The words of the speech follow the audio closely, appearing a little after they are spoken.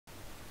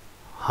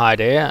Hi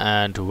there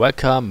and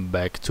welcome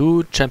back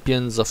to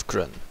Champions of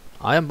Krynn.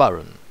 I am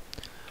Baron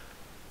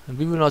and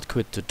we will not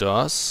quit the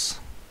doors.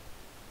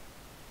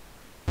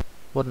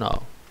 What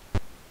now?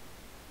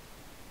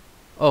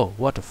 Oh,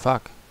 what the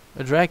fuck?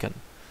 A dragon.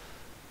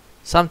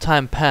 Some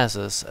time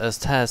passes as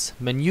Taz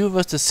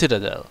maneuvers the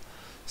citadel.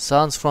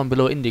 Sounds from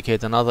below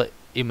indicate another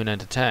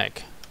imminent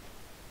attack.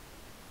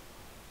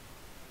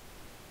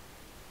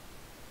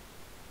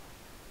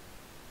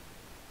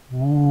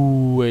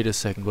 Ooh, wait a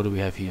second, what do we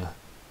have here?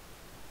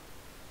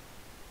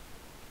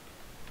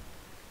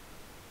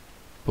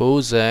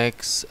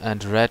 Bozaks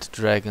and red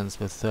dragons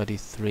with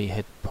 33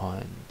 hit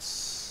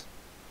points.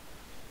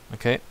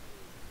 Okay.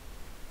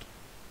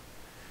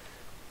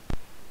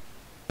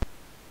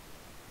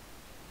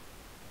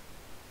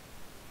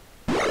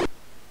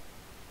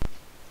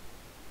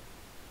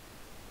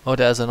 Oh,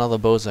 there's another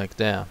Bozak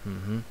there.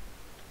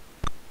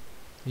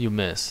 You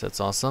miss.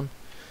 That's awesome.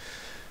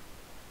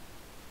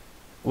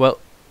 Well,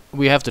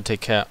 we have to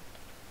take care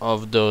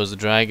of those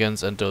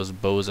dragons and those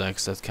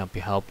Bozaks that can't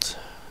be helped.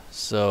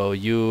 So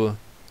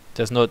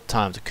there's no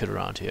time to kid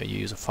around here. You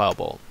use a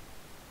fireball.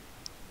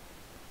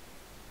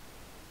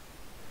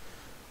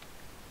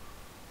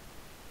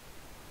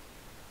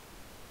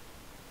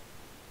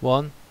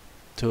 One,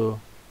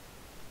 two,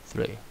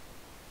 three.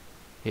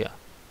 Here.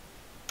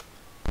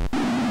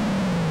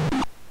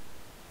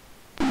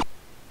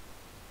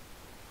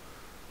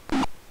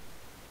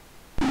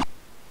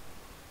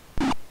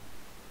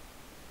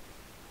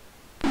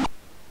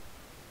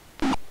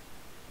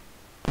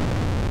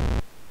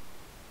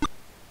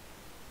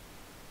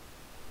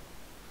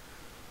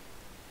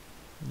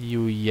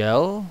 You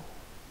yell.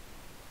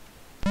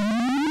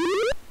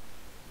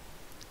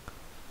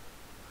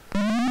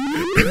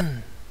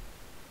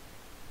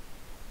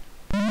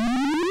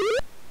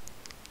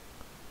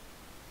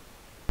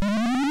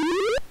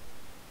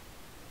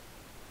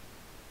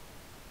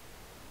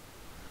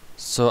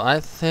 So I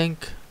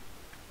think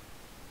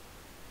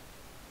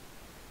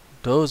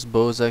those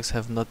Bozaks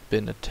have not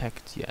been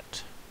attacked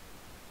yet.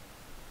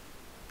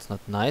 It's not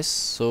nice,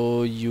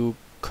 so you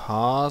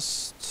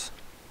cast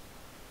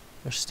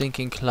a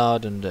stinking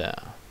cloud in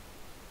there.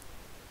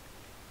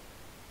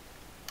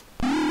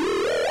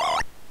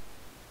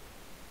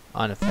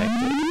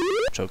 Unaffected.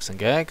 Chokes and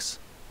gags.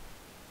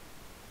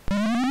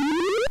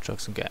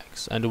 Chokes and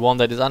gags. And the one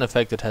that is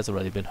unaffected has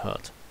already been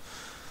hurt.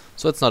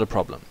 So it's not a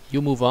problem.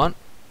 You move on.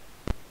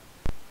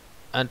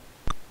 And...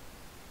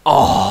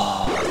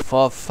 oh,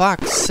 for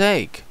fuck's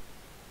sake!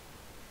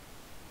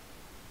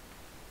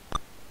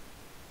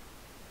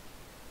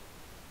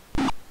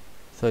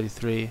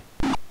 $33.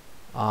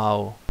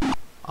 Ow.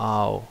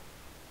 Ow.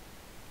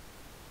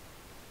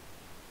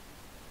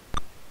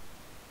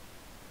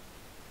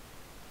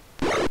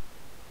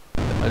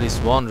 At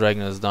least one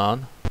dragon is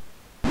down.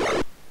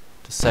 The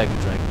second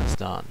dragon is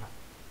down.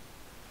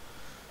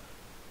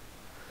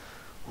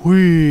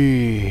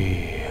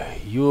 Whee!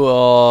 You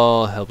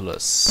are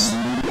helpless.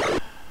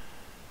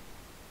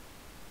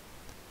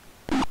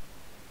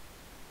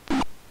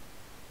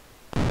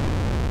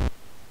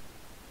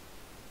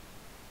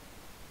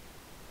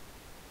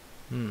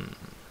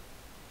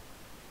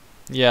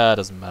 Yeah, it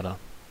doesn't matter.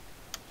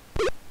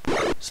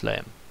 Slay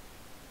him.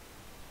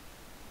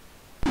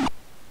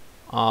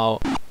 Ow.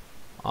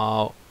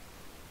 Ow.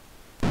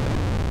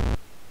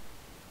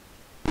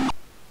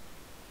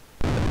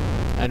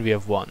 And we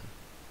have one.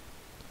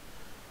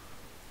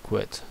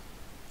 Quit.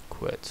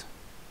 Quit.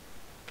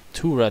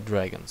 2 red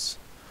dragons.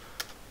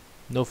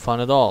 No fun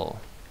at all.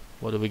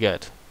 What do we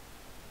get?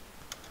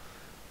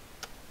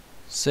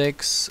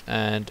 6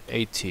 and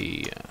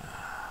 80.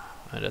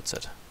 And that's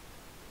it.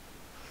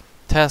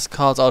 Taz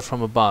calls out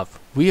from above.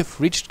 We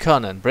have reached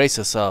Kernen. Brace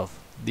yourself.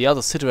 The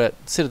other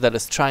citadel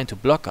is trying to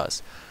block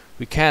us.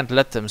 We can't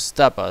let them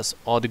stop us,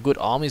 or the good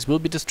armies will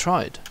be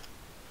destroyed.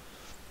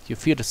 You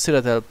feel the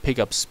citadel pick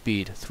up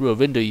speed. Through a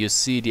window you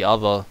see the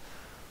other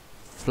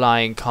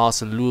flying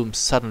castle loom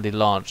suddenly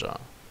larger.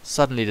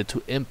 Suddenly the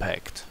two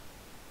impact.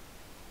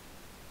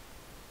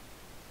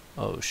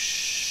 Oh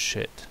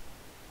shit.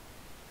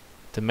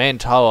 The main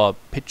tower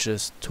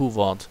pitches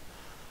forward,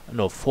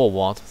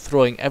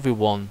 throwing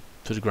everyone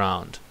to the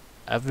ground.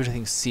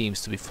 Everything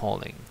seems to be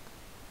falling.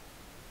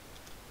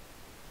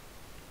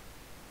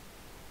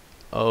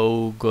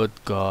 Oh good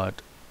god.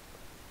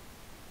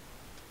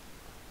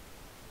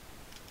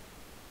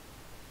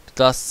 The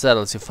dust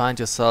settles. You find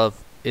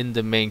yourself in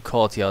the main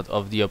courtyard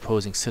of the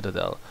opposing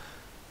citadel.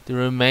 The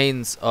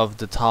remains of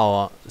the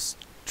tower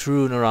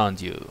strewn around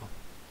you.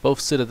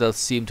 Both citadels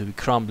seem to be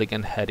crumbling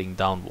and heading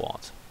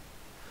downward.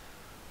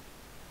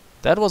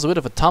 That was a bit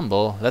of a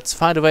tumble. Let's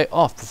find a way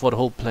off before the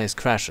whole place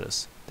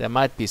crashes. There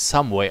might be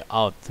some way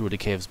out through the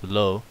caves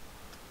below.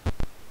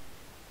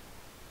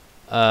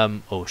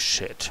 Oh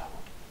shit.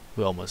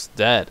 We're almost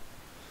dead.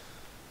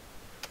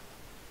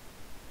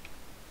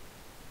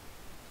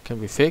 Can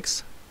we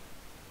fix?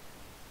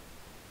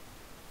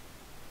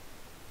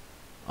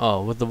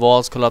 Oh, with the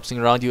walls collapsing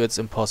around you, it's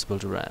impossible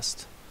to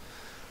rest.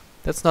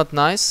 That's not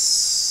nice,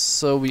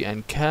 so we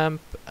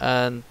encamp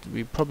and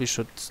we probably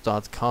should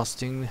start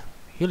casting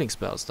healing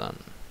spells then.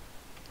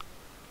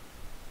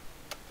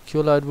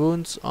 Cure light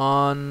wounds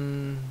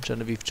on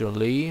Genevieve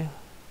Jolie.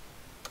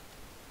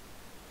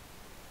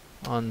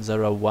 On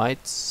Zara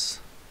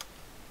White's.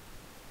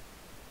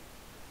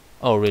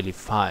 Oh, really?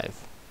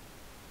 5.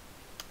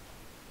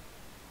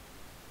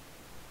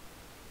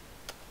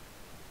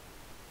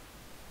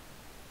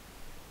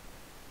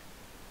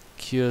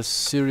 Cure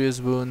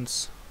serious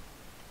wounds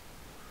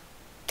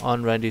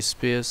on Randy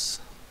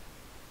Spears.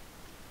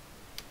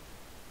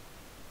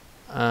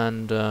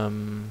 And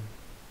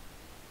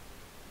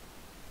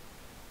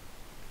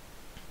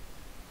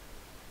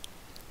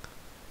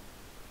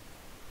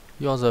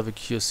you also have a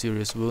cure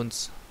serious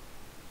wounds.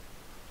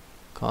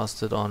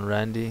 Cast it on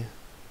Randy.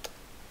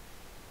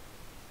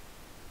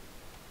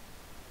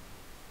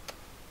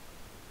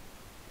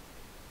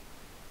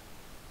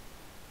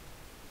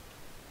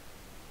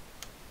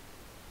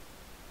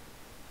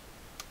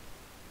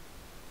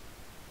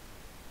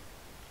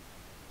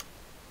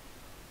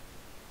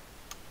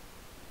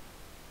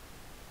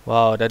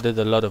 Wow, that did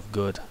a lot of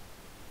good.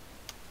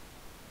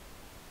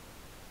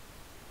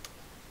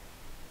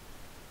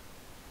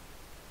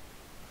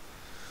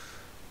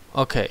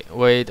 Okay,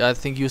 wait, I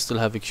think you still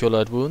have a cure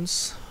light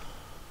wounds.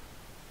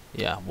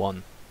 Yeah,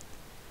 1.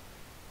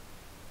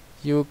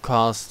 You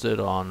cast it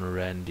on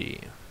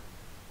Randy.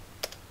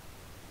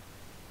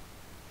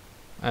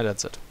 And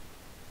that's it.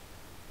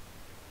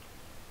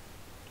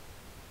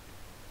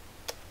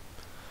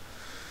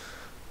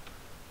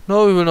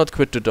 No, we will not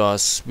quit the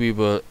doors. We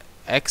will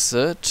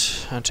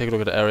exit and take a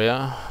look at the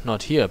area.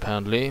 Not here,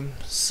 apparently.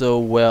 So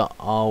where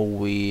are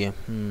we?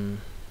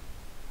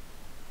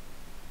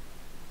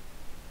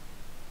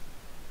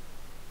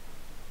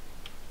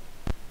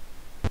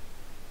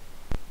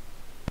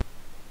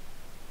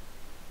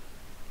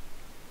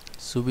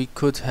 So we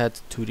could head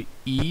to the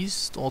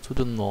east or to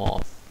the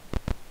north.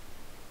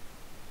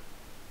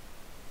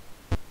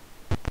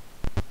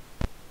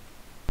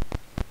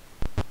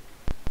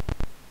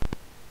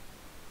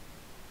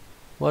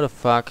 What the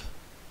fuck?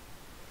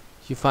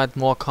 You find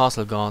more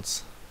castle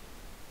guards.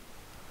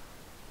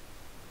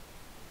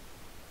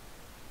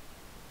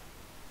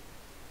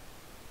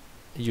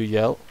 You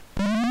yell.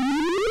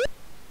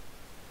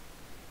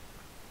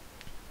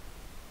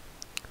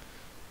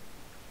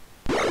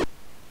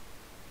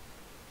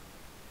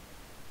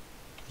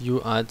 You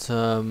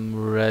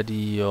item ready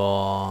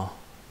your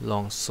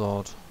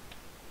longsword.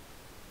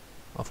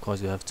 Of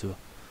course you have to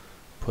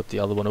put the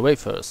other one away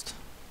first.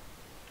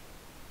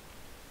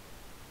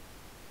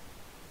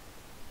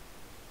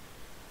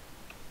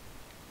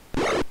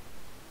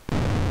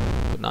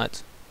 Good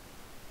night.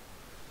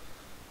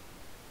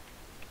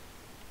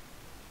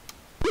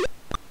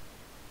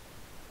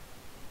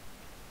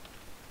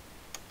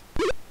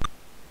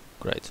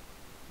 Great.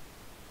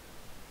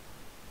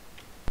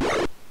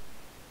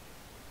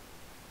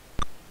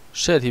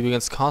 Shit, he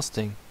begins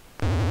casting.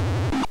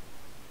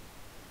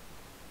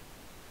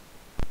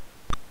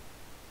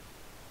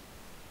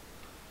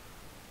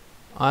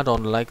 I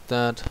don't like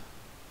that.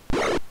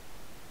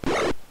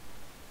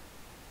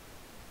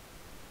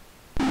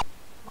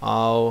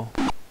 Ow.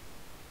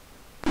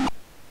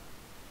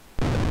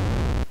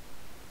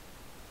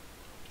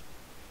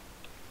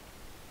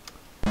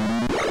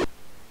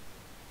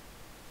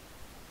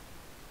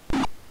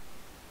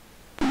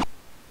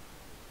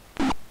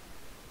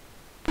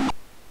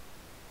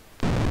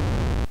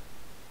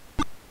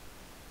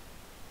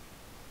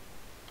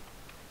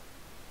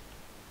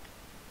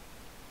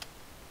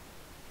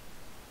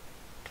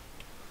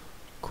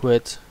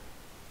 Quit.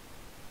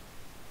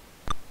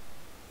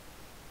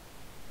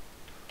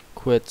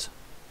 Quit.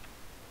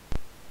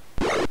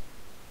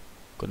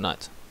 Good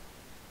night.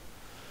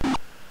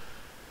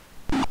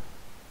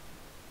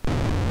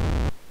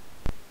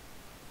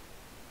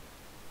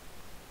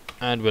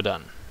 And we're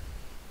done.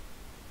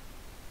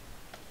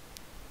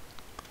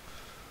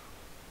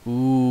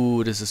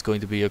 Ooh, this is going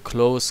to be a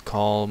close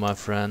call, my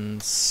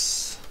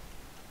friends.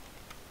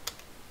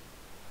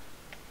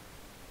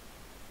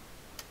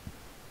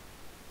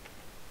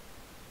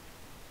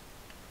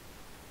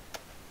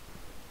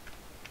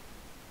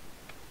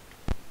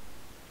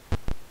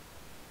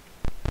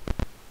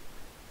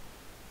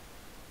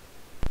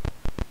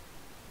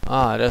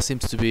 Ah, there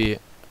seems to be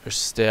a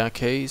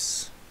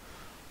staircase.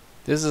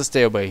 This is a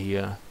stairway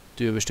here.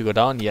 Do you wish to go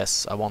down?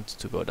 Yes, I want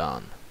to go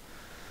down.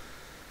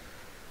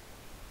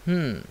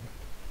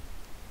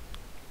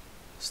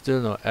 Still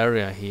no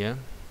area here.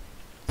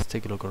 Let's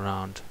take a look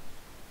around.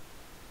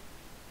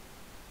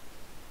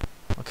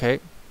 Okay.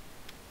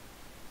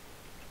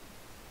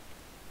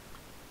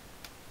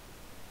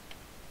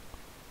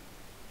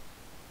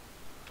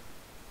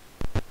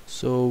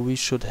 So we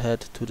should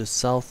head to the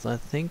south, I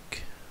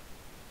think.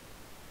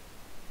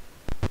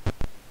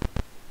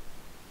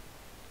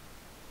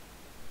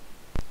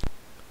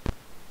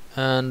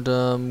 And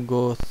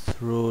go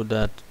through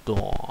that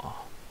door.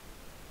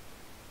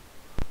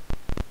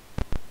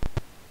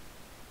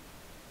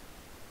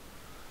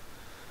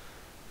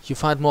 You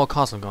find more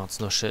castle guards,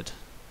 no shit.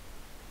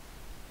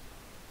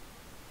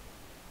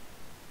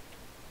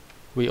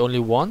 We only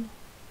won?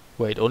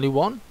 Wait, only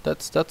one?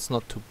 That's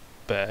not too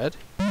bad.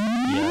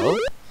 Yell.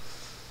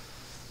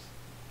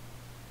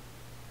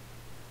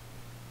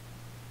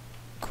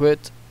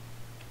 Quit.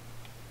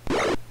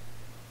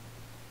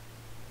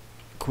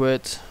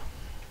 Quit.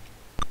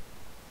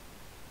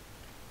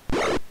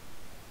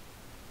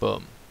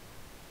 Boom.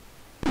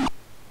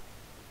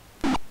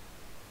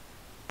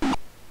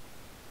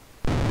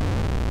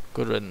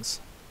 Good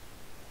riddance.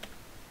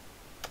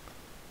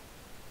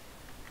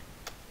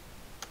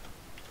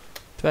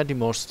 $20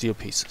 more steel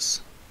pieces.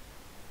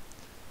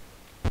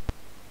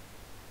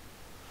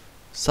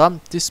 Some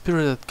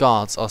dispirited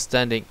guards are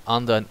standing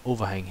under an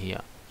overhang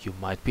here. You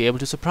might be able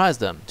to surprise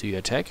them. Do you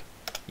attack?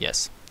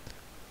 Yes.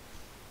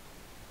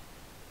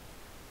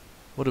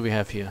 What do we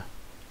have here?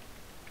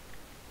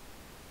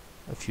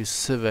 A few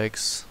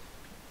civics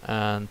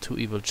and 2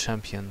 evil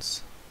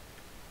champions.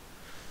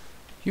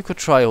 You could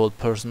try old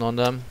person on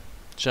them,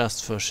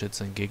 just for shits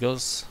and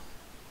giggles.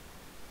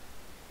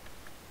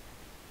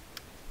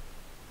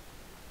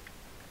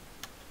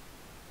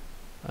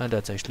 And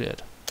that's actually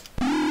it.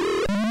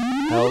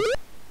 Held.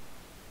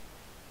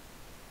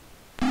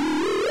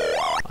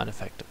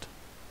 Unaffected.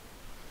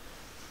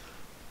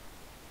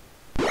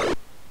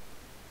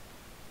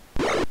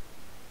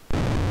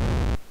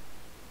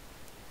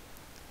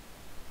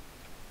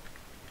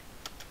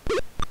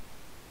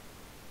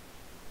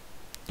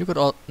 You could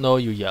all no,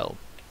 you yell.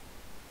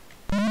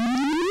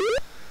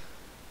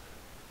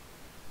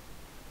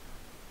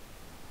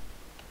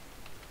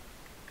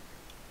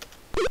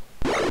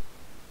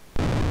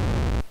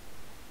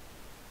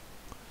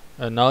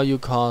 And now you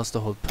cast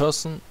the whole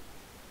person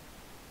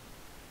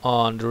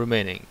on the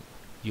remaining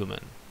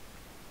human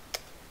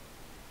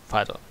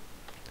fighter.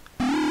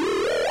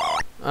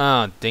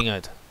 Ah, dang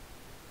it.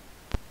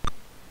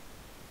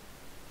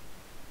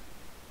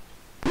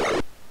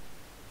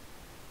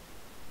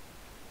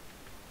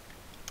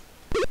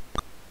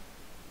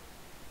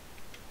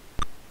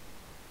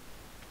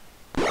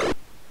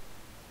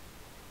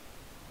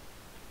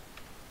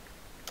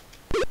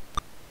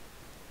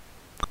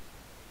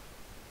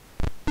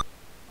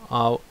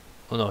 Ow.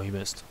 Oh no, he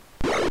missed.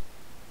 Good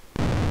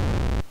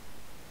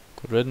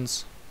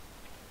riddance.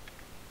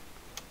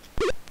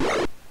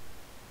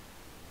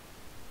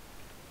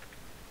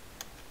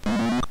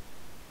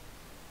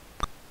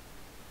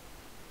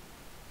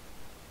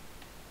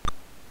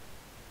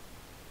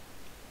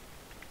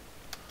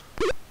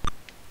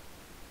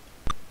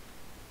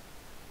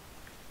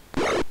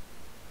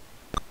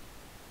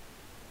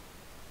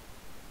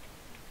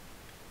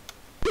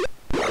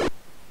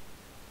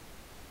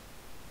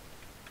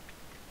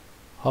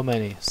 How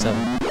many?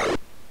 7.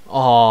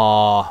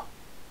 Aww.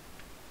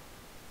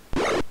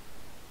 Good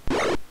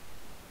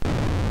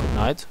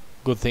night.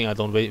 Good thing I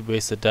don't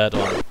wasted that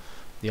on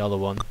the other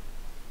one.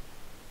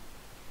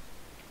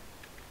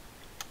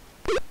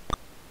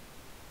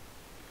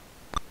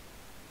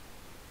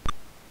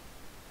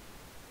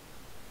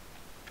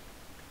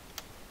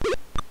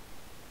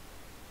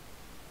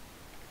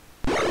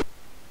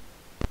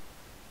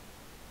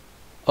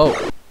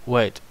 Oh,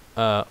 wait.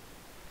 That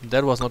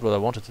was not what I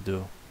wanted to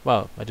do.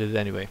 Well, I did it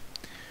anyway.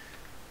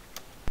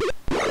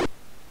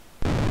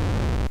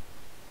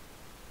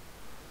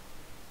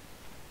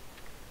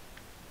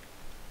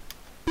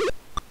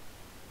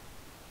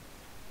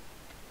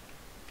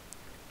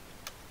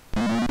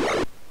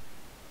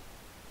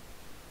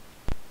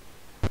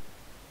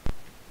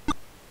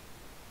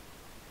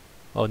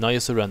 Oh, now you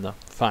surrender.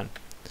 Fine.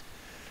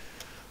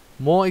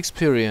 More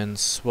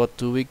experience. What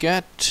do we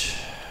get?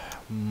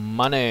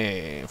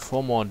 Money.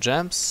 4 more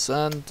gems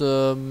and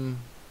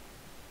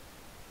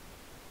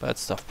bad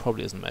stuff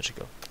probably isn't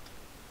magical.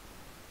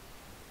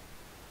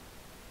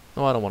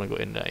 No, I don't want to go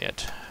in there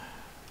yet.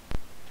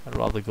 I'd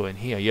rather go in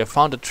here. You have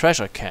found a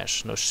treasure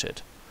cache. No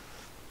shit.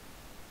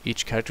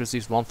 Each character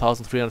receives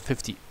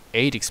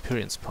 1,358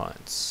 experience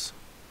points.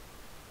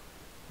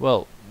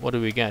 Well, what do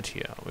we get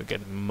here? We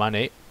get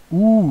money.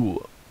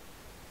 Ooh!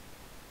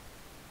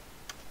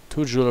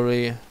 2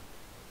 jewelry.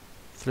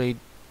 3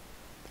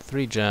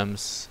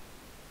 gems.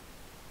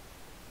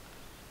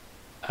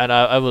 And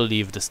I will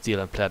leave the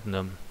steel and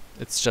platinum.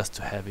 It's just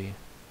too heavy.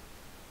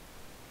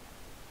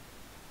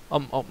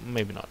 Oh,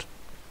 maybe not.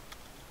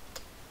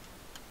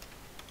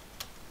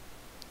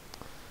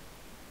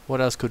 What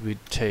else could we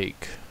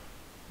take?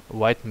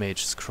 White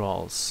mage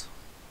scrolls.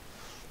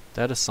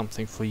 That is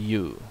something for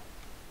you.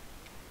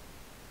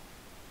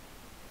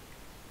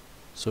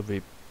 So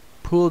we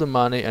pool the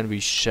money and we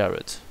share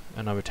it.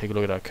 And now we take a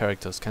look at our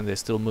characters. Can they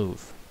still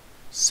move?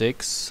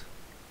 6,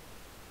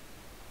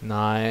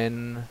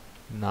 9,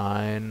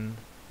 9,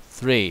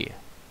 3,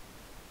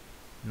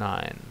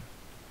 9,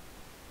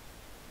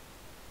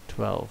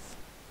 12.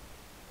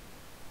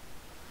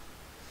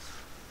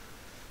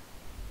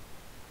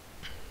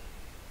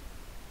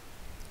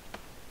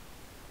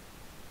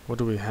 What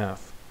do we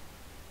have?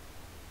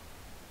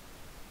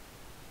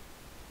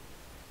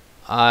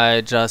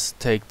 I just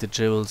take the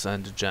jewels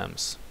and the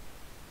gems.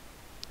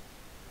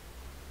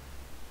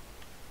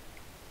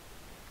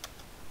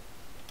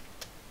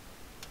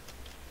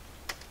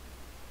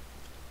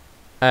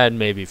 And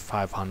maybe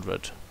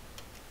 500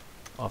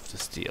 of the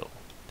steel.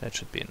 That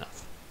should be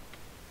enough.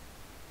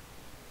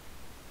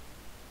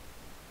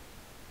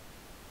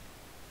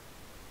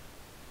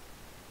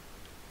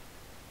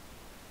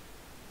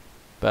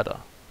 Better.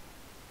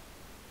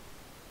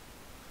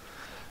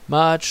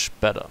 Much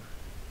better.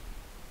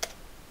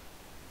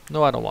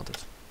 No, I don't want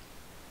it.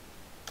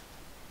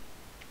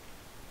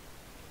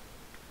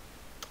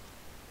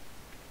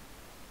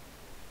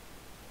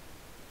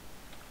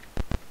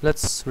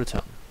 Let's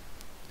return.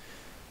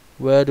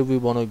 Where do we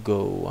want to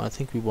go? I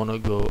think we want to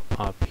go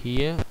up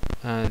here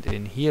and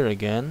in here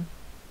again.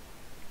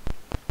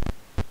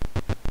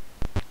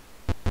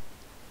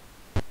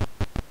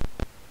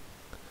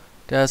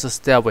 There's a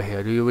stairway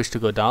here. Do you wish to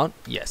go down?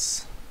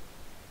 Yes.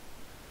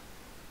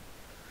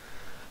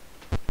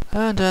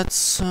 And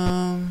that's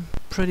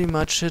pretty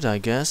much it, I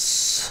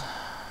guess.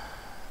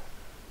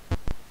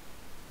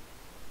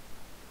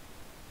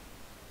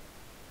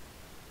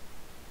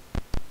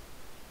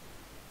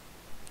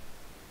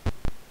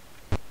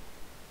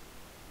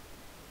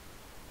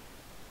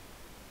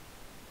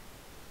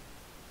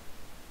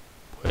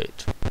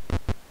 Wait.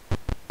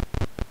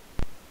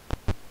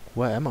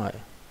 Where am I?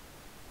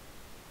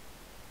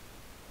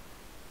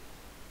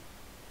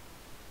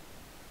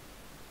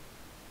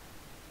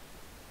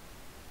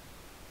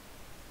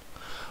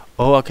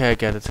 Oh, okay, I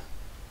get it.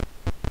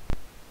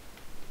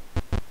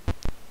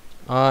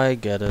 I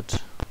get it.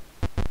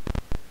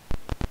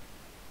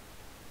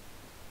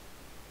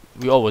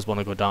 We always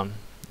want to go down.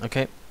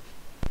 Okay.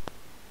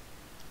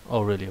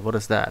 Oh, really? What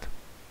is that?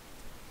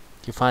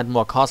 You find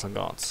more castle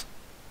guards.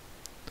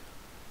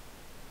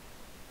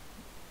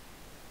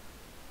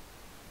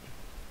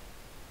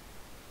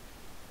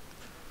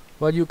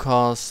 Well, you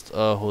cast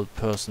a hold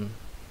person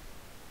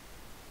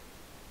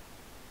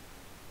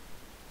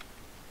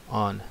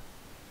on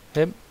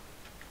him,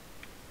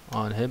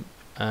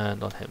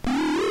 and on him.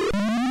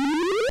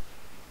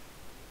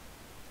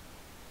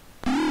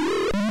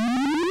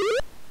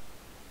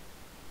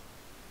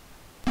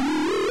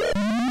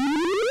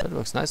 That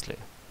works nicely.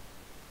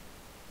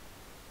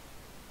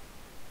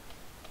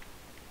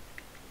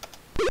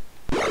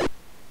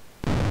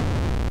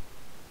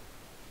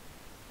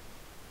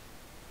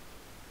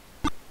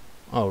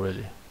 Oh,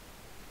 really?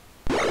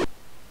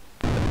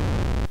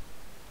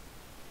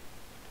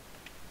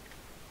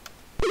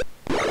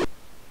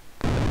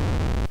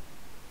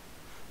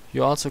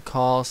 You also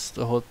cast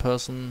a hold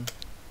person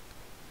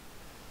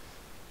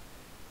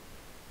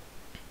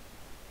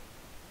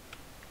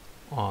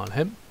on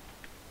him,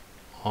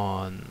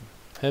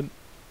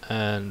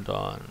 and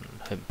on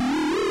him.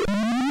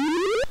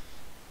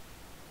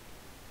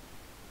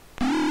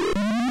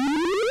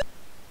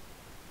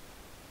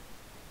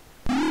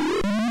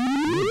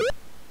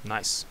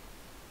 Nice.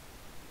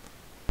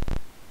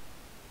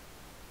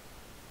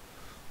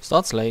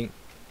 Start slaying.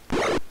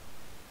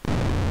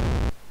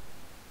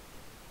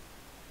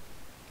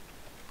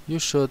 You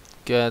should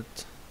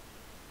get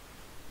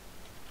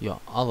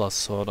your other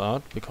sword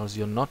out because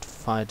you're not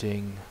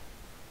fighting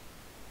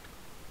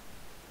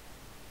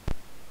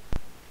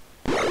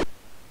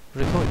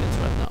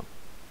Draconians right now.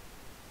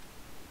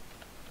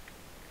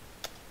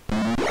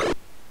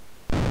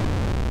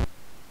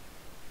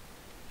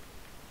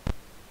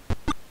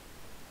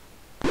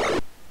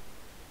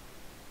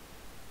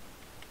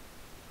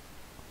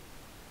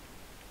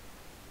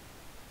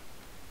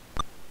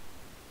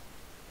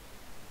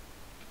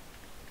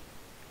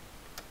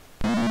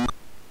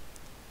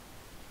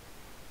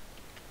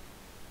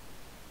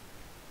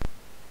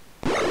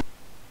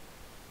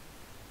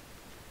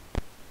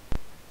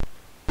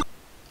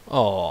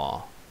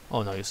 Oh,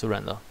 oh no, you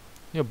surrender.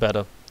 You're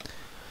better.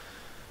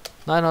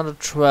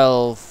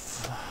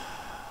 912.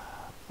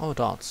 Oh,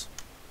 darts.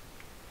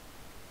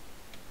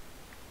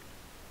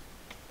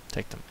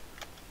 Take them.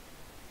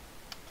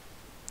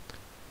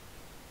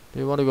 Do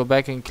you want to go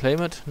back and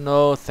claim it?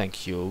 No,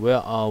 thank you. Where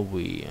are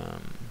we?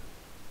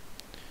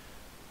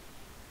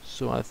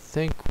 So I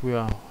think we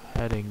are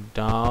heading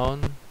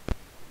down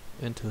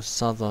into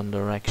southern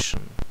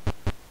direction.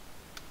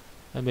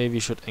 And maybe we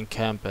should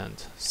encamp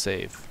and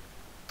save.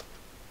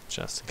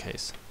 Just in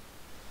case.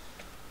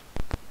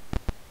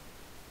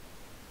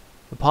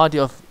 A party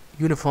of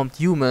uniformed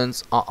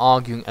humans are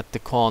arguing at the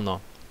corner.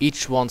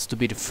 Each wants to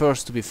be the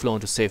first to be flown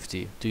to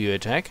safety. Do you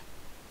attack?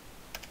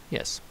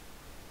 Yes.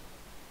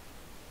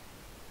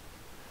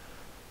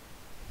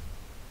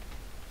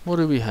 What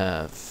do we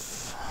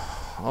have?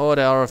 Oh,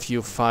 there are a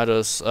few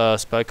fighters,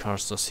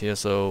 spellcasters here,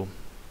 so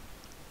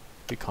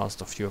we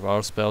cast a few of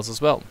our spells as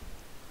well.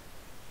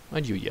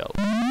 And you yell.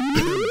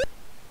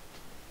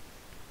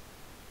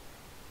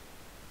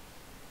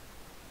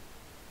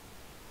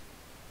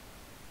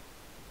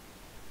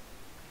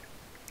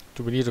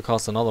 Do we need to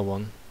cast another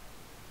one?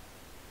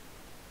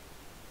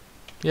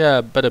 Yeah,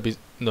 better be...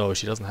 No,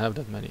 she doesn't have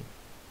that many.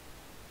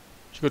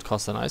 She could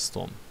cast an ice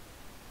storm.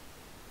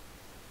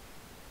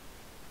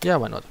 Yeah,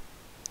 why not?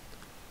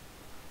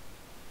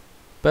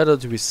 Better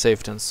to be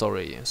safe than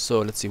sorry. So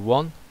let's see,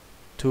 1,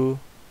 2,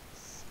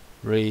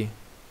 3,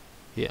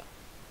 here.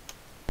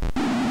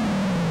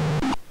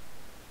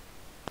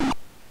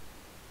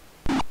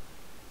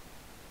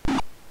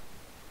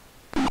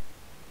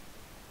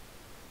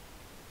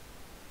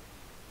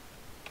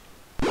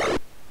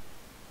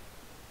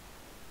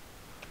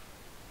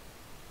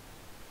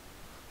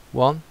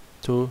 1,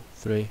 2,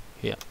 3,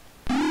 here.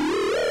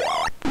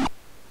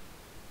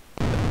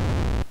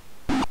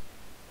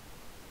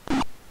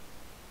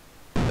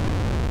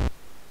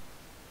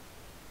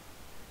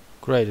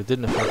 Great, it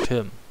didn't affect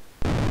him.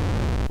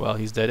 Well,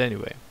 he's dead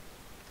anyway.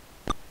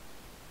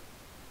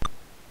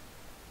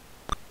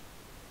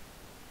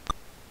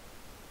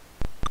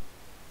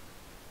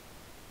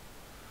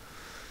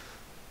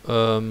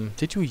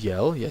 Did you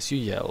yell? Yes, you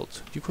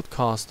yelled. You could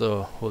cast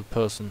a hold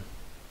person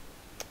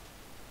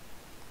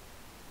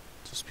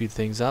to speed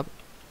things up.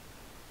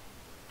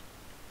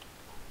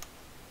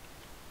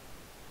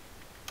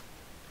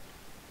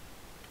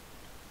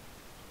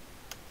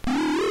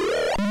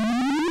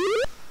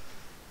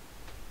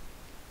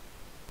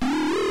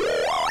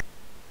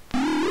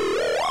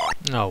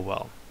 Oh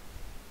well.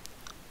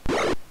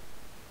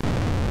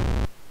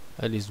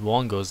 At least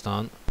one goes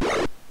down.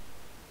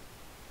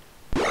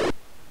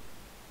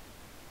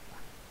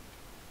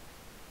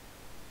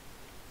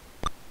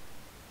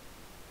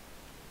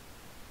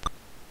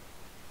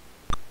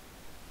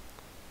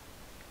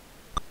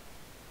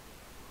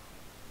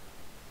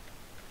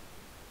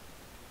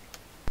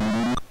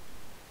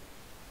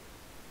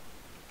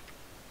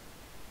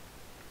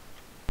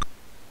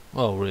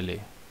 Oh,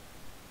 really?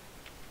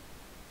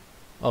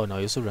 Oh, now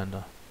you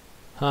surrender.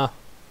 Huh.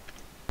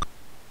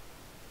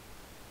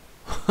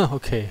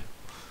 Okay.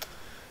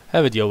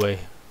 Have it your way.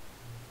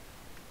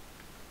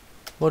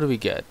 What do we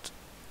get?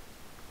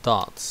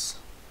 Darts.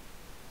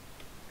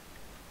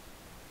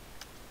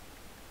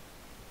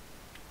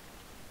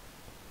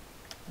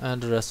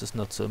 And the rest is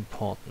not so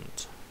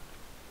important.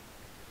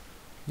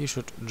 You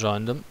should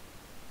join them.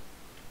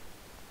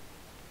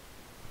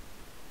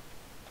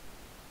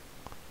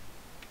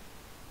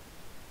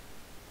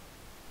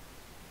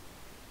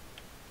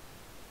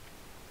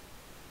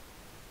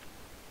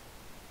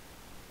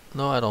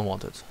 No, I don't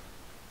want it.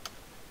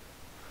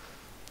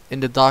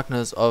 In the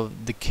darkness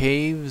of the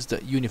caves,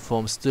 the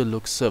uniform still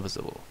looks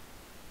serviceable.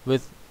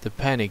 With the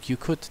panic, you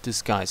could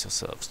disguise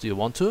yourselves. Do you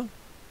want to?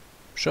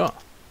 Sure.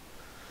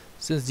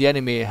 Since the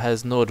enemy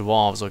has no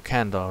dwarves or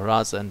candor,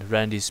 Raz and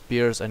Randy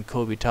Spears and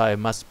Kobe Tai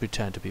must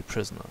pretend to be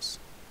prisoners.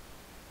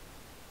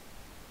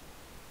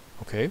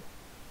 Okay.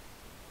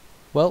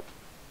 Well,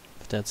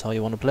 if that's how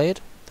you want to play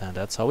it, then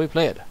that's how we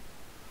play it.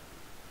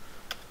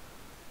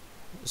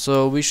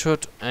 So we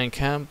should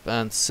encamp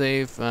and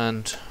save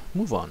and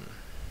move on.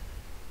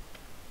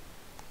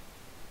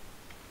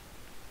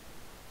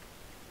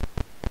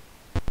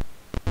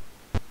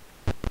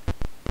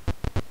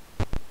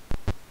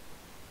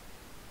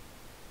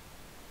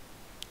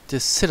 The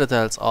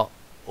citadels are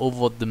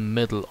over the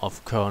middle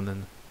of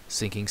Kernen,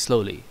 sinking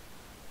slowly.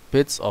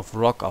 Bits of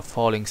rock are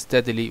falling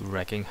steadily,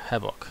 wreaking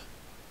havoc.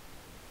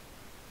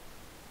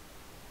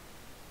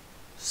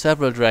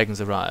 Several dragons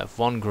arrive.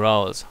 One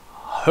growls,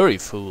 "Hurry,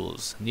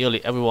 fools!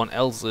 Nearly everyone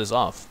else is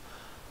off.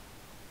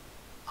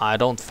 I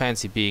don't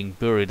fancy being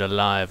buried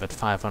alive at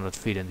 500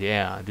 feet in the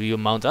air. Do you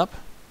mount up?"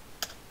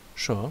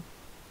 Sure.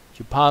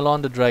 You pile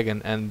on the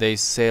dragon and they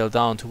sail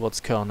down towards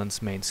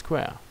Kernen's main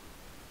square.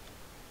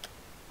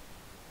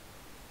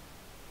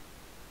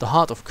 The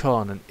heart of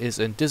Kernen is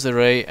in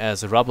disarray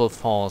as rubble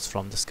falls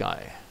from the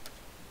sky.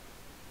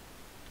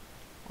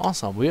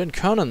 Awesome, we're in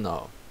Kernen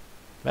now.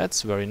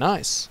 That's very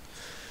nice.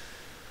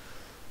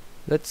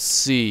 Let's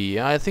see,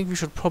 I think we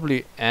should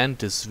probably end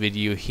this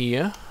video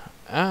here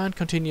and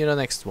continue the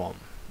next one.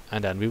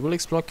 And then we will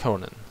explore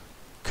Kernen.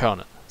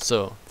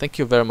 So, thank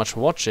you very much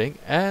for watching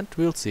and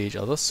we'll see each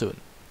other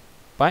soon.